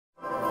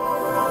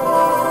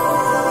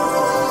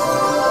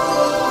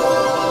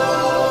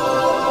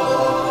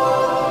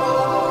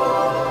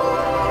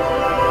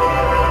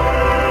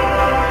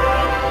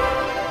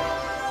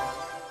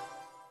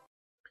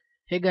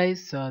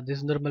guys, this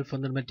is Nirmal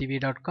from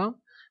NirmalTV.com,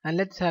 and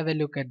let's have a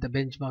look at the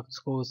benchmark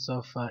scores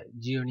of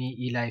Gionee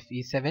Elife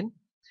E7.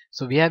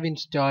 So we have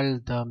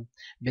installed the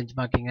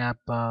benchmarking app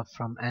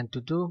from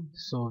Antutu,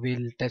 so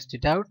we'll test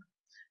it out.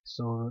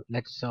 So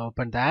let's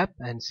open the app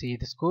and see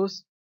the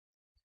scores.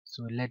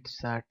 So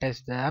let's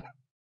test the app.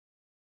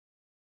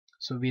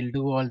 So we'll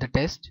do all the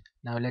test.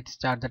 Now let's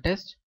start the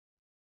test.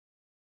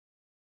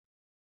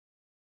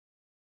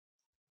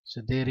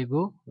 So there you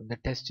go, the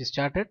test is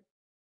started.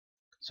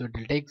 So it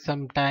will take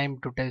some time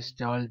to test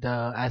all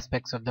the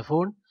aspects of the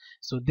phone.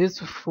 So this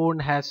phone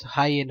has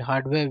high-end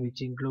hardware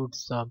which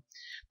includes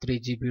 3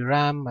 GB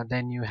RAM,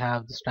 then you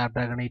have the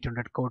Snapdragon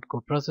 800 core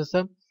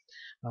processor,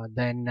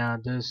 then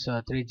there's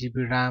 3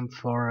 GB RAM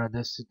for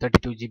this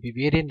 32 GB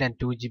variant and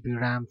 2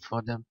 GB RAM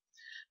for the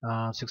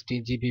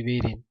 16 GB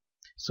variant.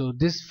 So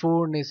this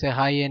phone is a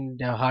high-end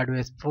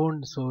hardware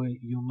phone, so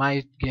you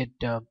might get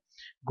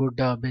good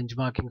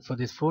benchmarking for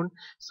this phone.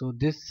 So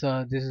this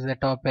is a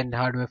top-end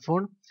hardware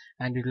phone,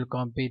 and it will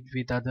compete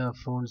with other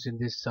phones in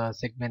this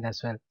segment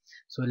as well.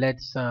 So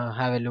let's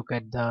have a look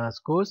at the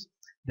scores,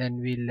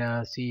 then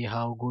we'll see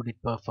how good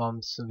it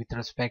performs with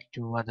respect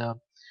to other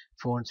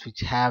phones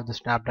which have the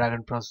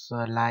Snapdragon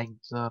processor like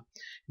the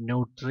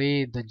Note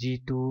 3, the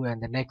G2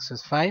 and the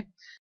Nexus 5.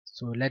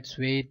 So let's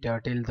wait till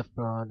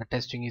the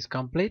testing is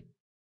complete.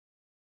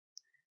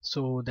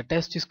 So the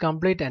test is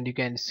complete, and you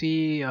can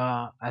see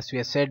as we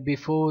have said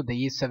before, the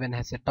E7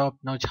 has a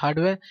top-notch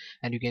hardware,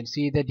 and you can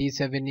see that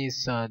E7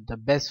 is the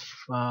best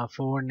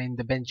phone in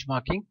the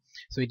benchmarking.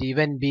 So it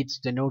even beats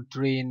the Note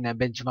 3 in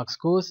benchmark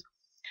scores.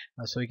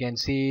 So you can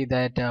see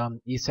that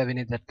E7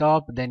 is the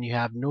top, then you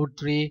have Note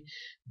 3,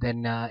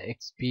 then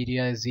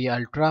Xperia Z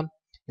Ultra,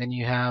 then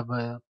you have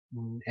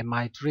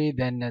Mi3,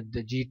 then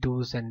the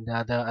G2s and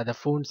the other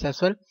phones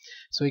as well.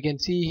 So you can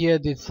see here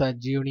this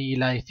Gionee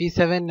Elife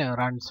E7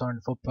 runs on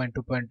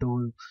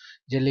 4.2.2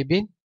 Jelly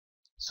Bean.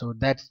 So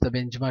that's the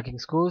benchmarking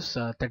scores,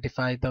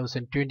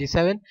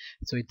 35,027.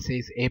 So it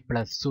says A+.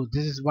 So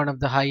this is one of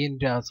the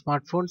high-end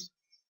smartphones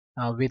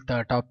with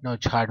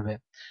top-notch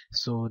hardware.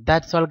 So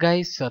that's all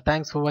guys.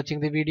 Thanks for watching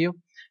the video,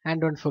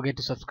 and don't forget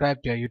to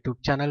subscribe to our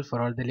YouTube channel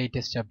for all the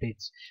latest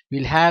updates.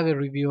 We'll have a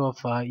review of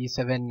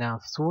E7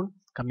 soon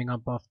coming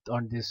up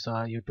on this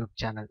YouTube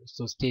channel,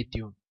 so stay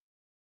tuned.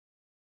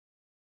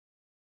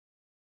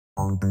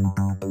 Thank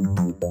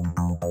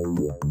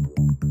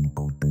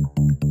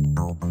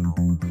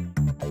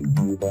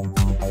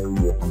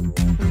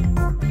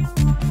you.